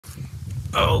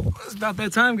Oh, it's about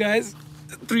that time, guys.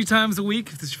 3 times a week,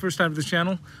 if this is your first time to the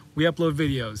channel, we upload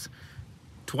videos.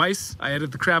 Twice, I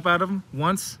edit the crap out of them.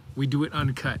 Once, we do it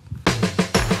uncut.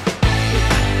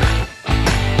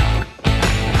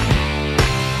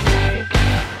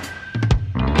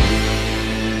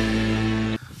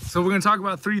 So we're gonna talk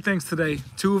about 3 things today.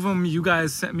 2 of them you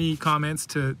guys sent me comments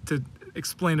to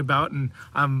explain about, and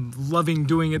I'm loving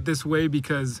doing it this way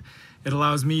because it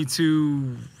allows me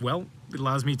to, well, it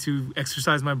allows me to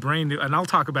exercise my brain, and I'll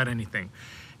talk about anything.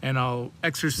 And I'll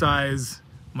exercise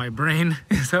my brain.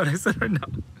 Is that what I said or no?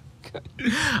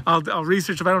 I'll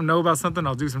research. If I don't know about something,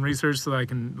 I'll do some research so that I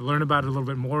can learn about it a little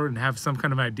bit more and have some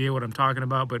kind of idea what I'm talking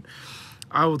about. But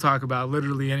I will talk about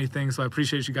literally anything. So I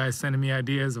appreciate you guys sending me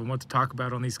ideas on what to talk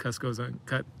about on these Kusko's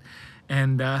Uncut.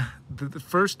 And the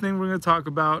first thing we're going to talk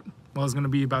about, well, is going to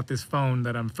be about this phone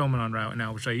that I'm filming on right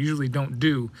now, which I usually don't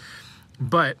do.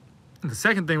 But the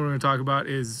second thing we're going to talk about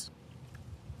is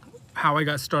how I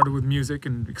got started with music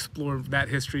and explore that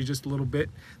history just a little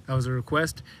bit. That was a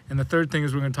request. And the third thing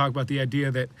is we're going to talk about the idea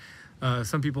that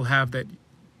some people have that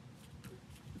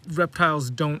reptiles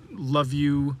don't love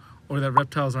you, or that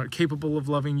reptiles aren't capable of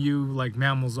loving you like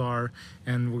mammals are,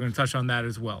 and we're going to touch on that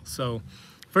as well. So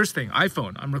first thing,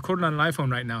 iPhone. I'm recording on an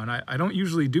iPhone right now, and I don't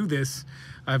usually do this.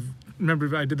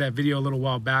 Remember I did that video a little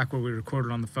while back where we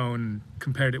recorded on the phone and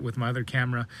compared it with my other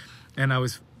camera, and I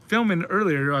was filming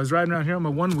earlier. I was riding around here on my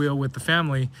one wheel with the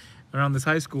family around this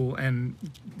high school, and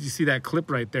you see that clip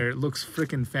right there. It looks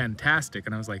freaking fantastic,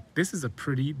 and I was like, this is a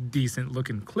pretty decent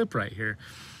looking clip right here.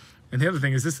 And the other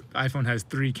thing is this iPhone has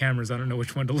 3 cameras. I don't know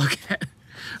which one to look at.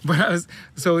 But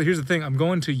so here's the thing. I'm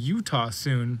going to Utah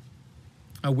soon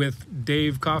with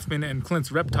Dave Kaufman and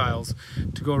Clint's Reptiles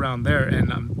to go around there.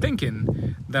 And I'm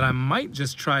thinking that I might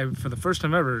just try, for the first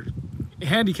time ever,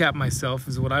 handicap myself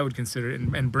is what I would consider it,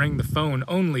 and bring the phone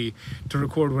only to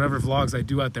record whatever vlogs I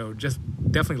do out there. Just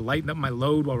definitely lighten up my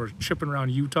load while we're tripping around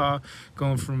Utah,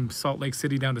 going from Salt Lake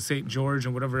City down to St. George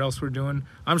and whatever else we're doing.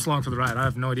 I'm just along for the ride. I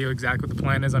have no idea exactly what the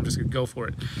plan is. I'm just gonna go for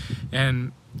it.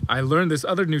 And I learned this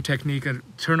other new technique. I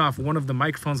turn off one of the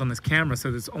microphones on this camera so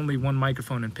there's only one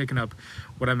microphone, and picking up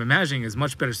what I'm imagining is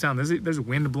much better sound. There's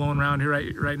wind blowing around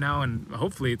here right now, and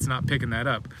hopefully it's not picking that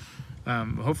up.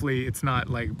 Hopefully it's not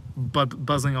like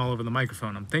buzzing all over the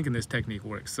microphone. I'm thinking this technique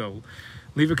works. So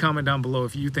leave a comment down below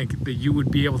if you think that you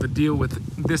would be able to deal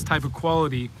with this type of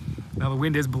quality. Now the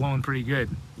wind is blowing pretty good,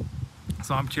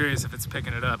 so I'm curious if it's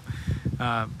picking it up.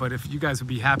 But if you guys would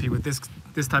be happy with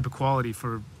this type of quality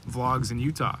for vlogs in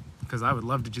Utah, because I would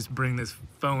love to just bring this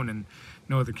phone and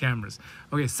no other cameras.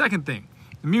 Okay, second thing,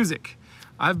 the music.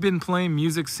 I've been playing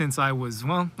music since I was,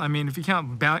 well, I mean, if you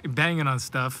count banging on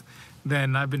stuff,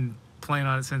 then I've been playing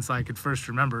on it since I could first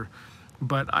remember.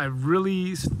 But I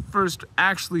really first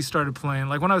actually started playing,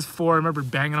 like when I was 4, I remember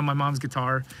banging on my mom's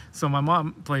guitar. So my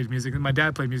mom played music, and my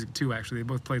dad played music too, actually. They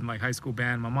both played in like high school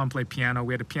band. My mom played piano.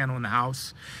 We had a piano in the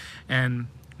house. And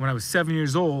when I was 7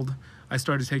 years old, I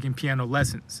started taking piano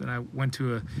lessons. And I went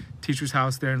to a teacher's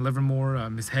house there in Livermore,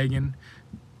 Miss Hagen.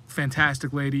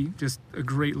 Fantastic lady, just a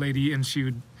great lady. And she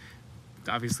would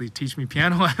obviously teach me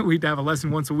piano. We'd have a lesson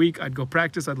once a week. I'd go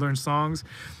practice. I'd learn songs.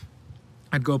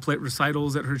 I'd go play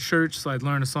recitals at her church, so I'd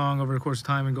learn a song over the course of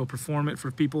time and go perform it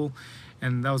for people.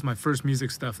 And that was my first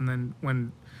music stuff. And then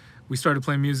when we started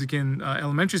playing music in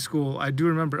elementary school, I do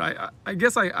remember, I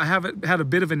guess I had a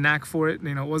bit of a knack for it.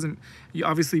 You know, it wasn't,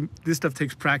 obviously this stuff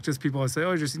takes practice. People always say, oh,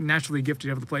 you're just naturally gifted,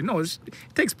 you have to play. No, it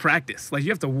takes practice. Like,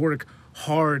 you have to work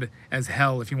hard as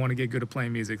hell if you want to get good at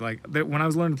playing music. Like, when I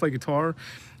was learning to play guitar,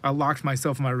 I locked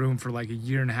myself in my room for like a 1.5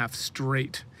 years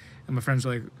straight. And my friends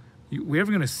were like, we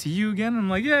ever gonna see you again? I'm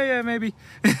like, yeah, maybe.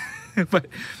 But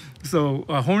so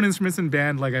horn instruments in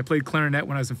band, like I played clarinet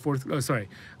when I was in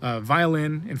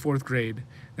violin in 4th grade,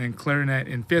 and clarinet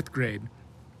in 5th grade.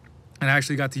 And I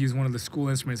actually got to use one of the school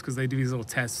instruments, because they do these little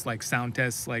tests, like sound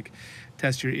tests, like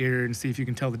test your ear and see if you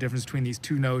can tell the difference between these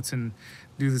 2 notes, and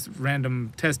do this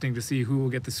random testing to see who will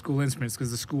get the school instruments,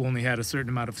 because the school only had a certain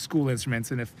amount of school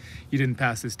instruments, and if you didn't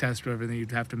pass this test or everything,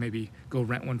 you'd have to maybe go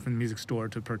rent one from the music store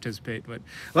to participate. But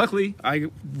luckily,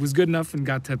 I was good enough and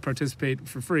got to participate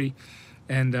for free,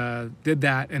 and did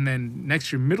that. And then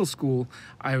next year, middle school,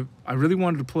 I really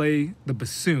wanted to play the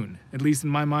bassoon. At least in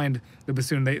my mind, the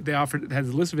bassoon. They offered, it has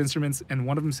a list of instruments, and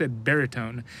one of them said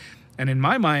baritone. And in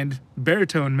my mind,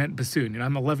 baritone meant bassoon. And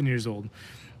I'm 11 years old.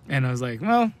 And I was like,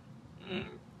 well,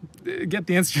 get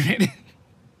the instrument.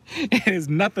 It is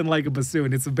nothing like a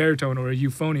bassoon. It's a baritone, or a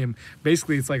euphonium.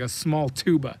 Basically, it's like a small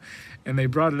tuba. And they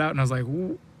brought it out, and I was like,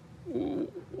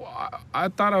 I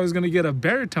thought I was going to get a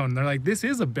baritone. They're like, this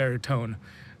is a baritone.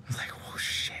 I was like, oh,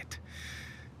 shit.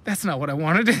 That's not what I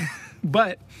wanted.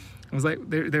 But I was like,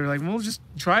 they were like, well, just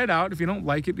try it out. If you don't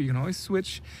like it, you can always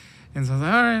switch. And so I was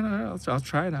like, all right, I'll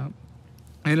try it out.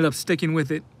 I ended up sticking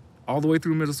with it all the way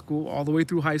through middle school, all the way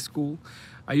through high school.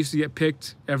 I used to get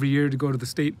picked every year to go to the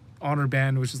state honor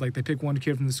band, which is like they pick one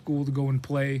kid from the school to go and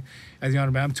play as the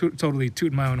honor band. I'm totally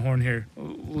tooting my own horn here,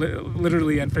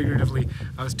 literally and figuratively.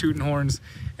 I was tooting horns,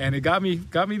 and it got me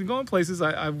to going places.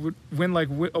 I would win like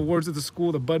awards at the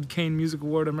school. The Bud Kane Music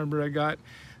Award, I remember I got.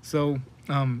 So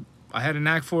I had a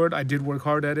knack for it. I did work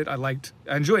hard at it.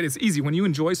 I enjoyed it. It's easy when you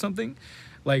enjoy something,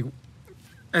 like,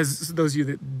 as those of you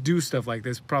that do stuff like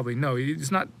this probably know,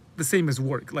 it's not the same as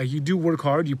work. Like, you do work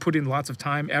hard, you put in lots of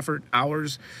time, effort,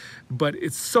 hours, but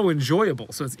it's so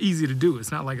enjoyable, so it's easy to do. It's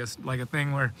not like a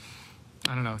thing where,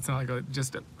 I don't know, it's not like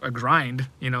just a grind,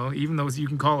 you know. Even though you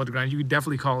can call it a grind, you could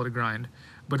definitely call it a grind,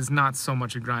 but it's not so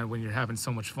much a grind when you're having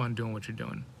so much fun doing what you're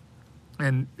doing.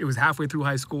 And it was halfway through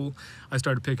high school, I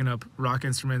started picking up rock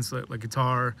instruments like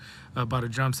guitar. Bought a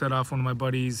drum set off one of my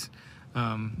buddies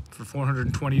for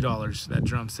 $420, that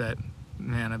drum set.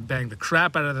 Man, I banged the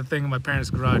crap out of the thing in my parents'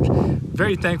 garage.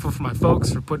 Very thankful for my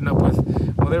folks for putting up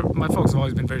with, well, my folks have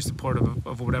always been very supportive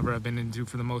of whatever I've been into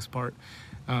for the most part,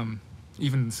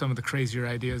 even some of the crazier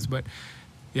ideas. But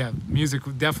yeah, music,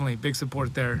 definitely big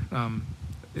support there.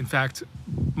 In fact,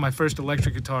 my first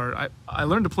electric guitar, I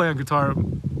learned to play on guitar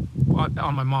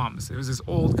on my mom's. It was this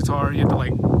old guitar. You had to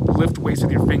like lift weights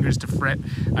with your fingers to fret.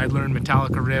 I learned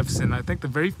Metallica riffs, and I think the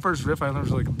very first riff I learned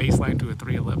was like a bass line to a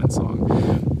 311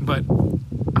 song. But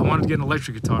I wanted to get an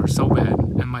electric guitar so bad,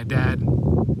 and my dad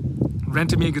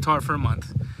rented me a guitar for a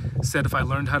month. Said if I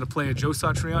learned how to play a Joe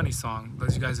Satriani song, those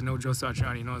of you guys that know Joe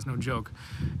Satriani, you know it's no joke.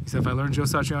 He said if I learned Joe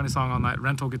Satriani song on that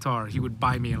rental guitar, he would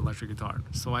buy me an electric guitar.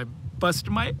 So I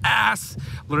busted my ass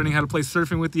learning how to play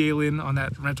Surfing with the Alien on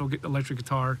that rental electric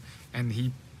guitar, and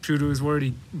he, true to his word,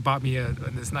 he bought me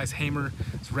this nice Hamer,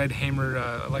 this red Hamer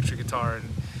electric guitar, and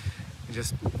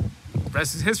just the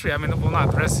rest is history. I mean, well, not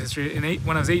the rest is history.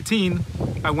 When I was 18,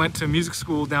 I went to music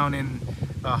school down in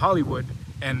Hollywood,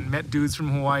 and met dudes from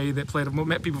Hawaii that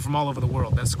met people from all over the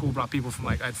world. That school brought people from,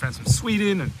 like, I had friends from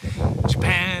Sweden and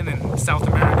Japan and South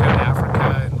America and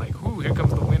Africa, and like, ooh, here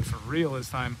comes the wind for real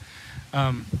this time.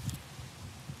 And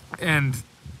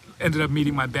ended up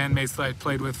meeting my bandmates that I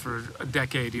played with for a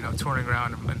decade, you know, touring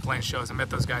around and playing shows. I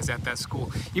met those guys at that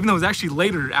school, even though it was actually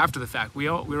later after the fact. We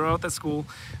were all at that school.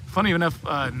 Funny enough,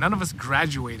 none of us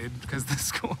graduated because the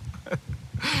school.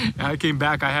 And I came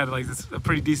back, I had like a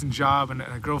pretty decent job and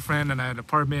a girlfriend, and I had an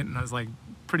apartment, and I was like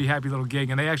pretty happy little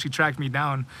gig. And they actually tracked me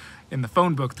down in the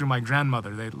phone book through my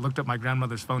grandmother. They looked up my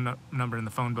grandmother's phone number in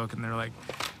the phone book, and they're like,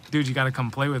 dude, you got to come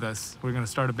play with us. We're going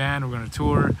to start a band, we're going to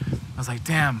tour. I was like,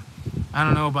 damn, I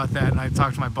don't know about that. And I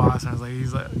talked to my boss, and I was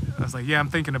like, yeah, I'm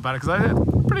thinking about it, because I had a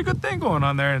pretty good thing going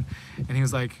on there. And he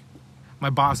was like,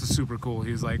 my boss is super cool.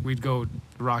 He was like, we'd go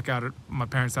rock out at my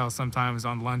parents' house sometimes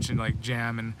on lunch and like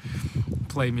jam and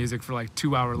play music for like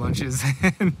 2-hour lunches.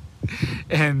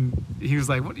 And he was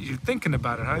like, what are you thinking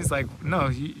about it? I was like, no,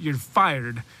 you're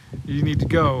fired. You need to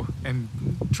go and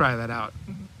try that out.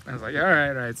 I was like, all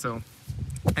right. So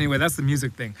anyway, that's the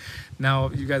music thing. Now,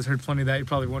 you guys heard plenty of that. You're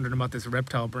probably wondering about this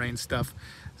reptile brain stuff.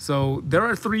 So there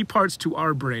are 3 parts to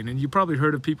our brain, and you probably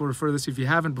heard of people refer to this. If you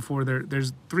haven't before,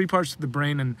 there's 3 parts to the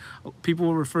brain, and people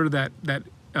will refer to that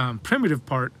primitive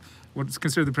part, what's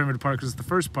considered the primitive part, because it's the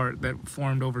first part that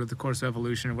formed over the course of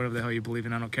evolution, or whatever the hell you believe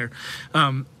in, I don't care.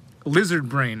 Lizard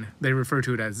brain, they refer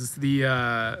to it as. It's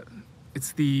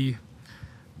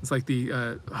like the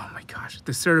oh my gosh,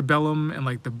 the cerebellum and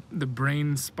like the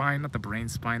brain spine, not the brain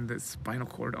spine, the spinal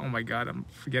cord. Oh my god, I'm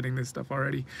forgetting this stuff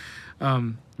already.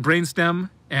 Brain stem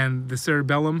and the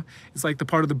cerebellum. It's like the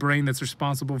part of the brain that's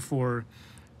responsible for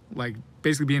like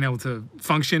basically being able to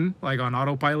function like on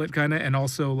autopilot kind of, and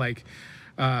also like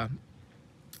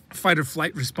fight or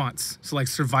flight response. So like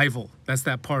survival, that's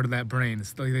that part of that brain.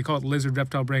 They call it lizard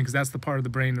reptile brain because that's the part of the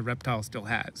brain the reptile still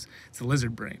has. It's the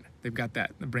lizard brain. They've got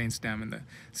that, the brain stem and the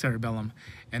cerebellum.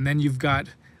 And then you've got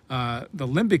the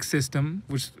limbic system,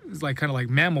 which is like kind of like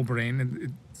mammal brain,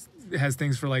 and it has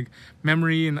things for like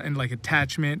memory and like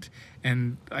attachment,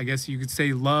 and I guess you could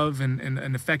say love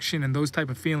and affection and those type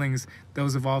of feelings.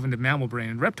 Those evolve into mammal brain,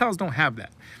 and reptiles don't have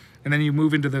that. And then you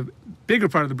move into the bigger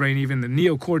part of the brain, even the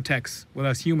neocortex, what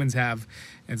us humans have,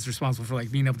 and it's responsible for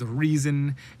like being able to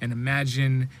reason and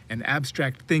imagine and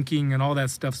abstract thinking and all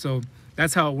that stuff. So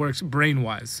that's how it works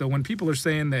brain-wise. So when people are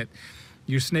saying that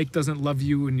your snake doesn't love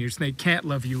you and your snake can't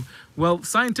love you, well,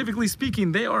 scientifically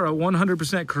speaking, they are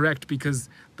 100% correct, because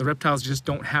the reptiles just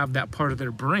don't have that part of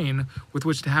their brain with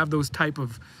which to have those type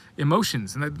of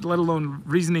emotions, and let alone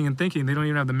reasoning and thinking. They don't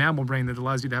even have the mammal brain that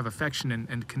allows you to have affection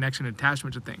and connection and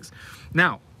attachment to things.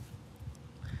 Now,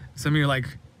 Some of you are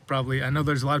like, probably, I know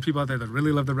there's a lot of people out there that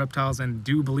really love the reptiles and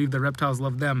do believe the reptiles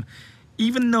love them.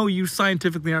 Even though you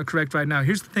scientifically aren't correct right now,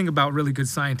 here's the thing about really good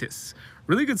scientists.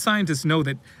 Really good scientists know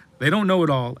that they don't know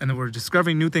it all and that we're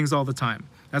discovering new things all the time.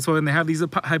 That's why when they have these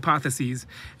hypotheses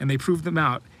and they prove them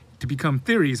out to become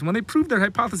theories, when they prove their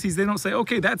hypotheses, they don't say,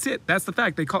 okay, that's it, that's the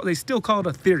fact. They still call it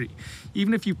a theory.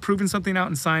 Even if you've proven something out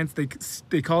in science,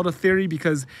 they call it a theory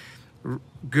because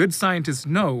good scientists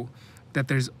know that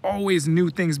there's always new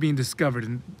things being discovered.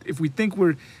 And if we think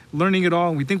we're learning it all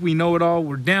and we think we know it all,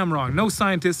 we're damn wrong. No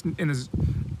scientist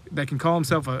that can call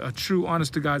himself a true,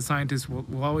 honest-to-God scientist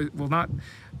will not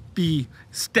be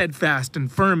steadfast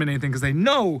and firm in anything because they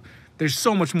know there's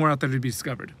so much more out there to be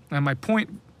discovered. And my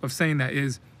point of saying that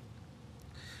is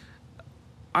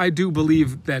I do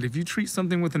believe that if you treat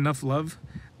something with enough love,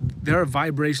 there are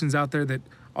vibrations out there that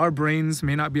our brains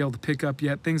may not be able to pick up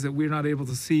yet, things that we're not able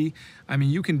to see. I mean,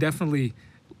 you can definitely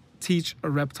teach a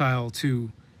reptile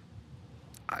to,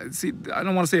 see, I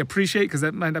don't want to say appreciate because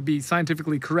that might not be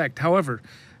scientifically correct. However,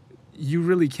 you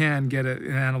really can get an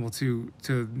animal to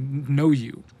know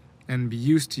you and be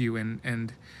used to you.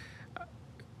 And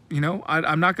you know,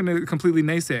 I'm not going to completely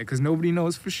naysay it because nobody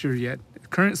knows for sure yet.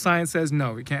 Current science says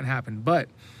no, it can't happen. But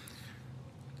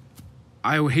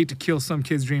I would hate to kill some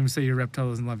kid's dream and say your reptile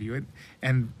doesn't love you.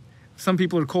 And some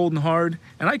people are cold and hard,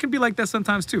 and I can be like that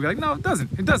sometimes too. Be like, no, it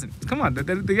doesn't. It doesn't. Come on,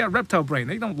 they got reptile brain.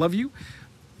 They don't love you.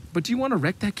 But do you want to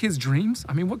wreck that kid's dreams?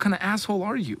 I mean, what kind of asshole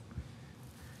are you?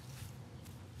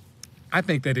 I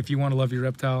think that if you want to love your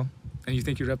reptile and you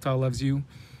think your reptile loves you,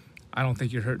 I don't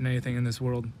think you're hurting anything in this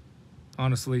world.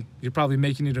 Honestly, you're probably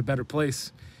making it a better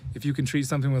place if you can treat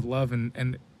something with love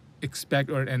and expect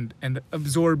and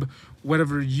absorb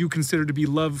whatever you consider to be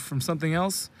love from something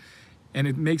else, and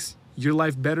it makes your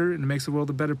life better and it makes the world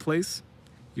a better place.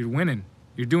 You're winning.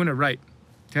 You're doing it right.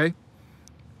 Okay?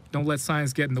 Don't let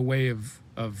science get in the way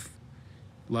of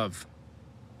love.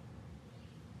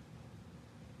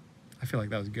 I feel like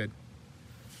that was good.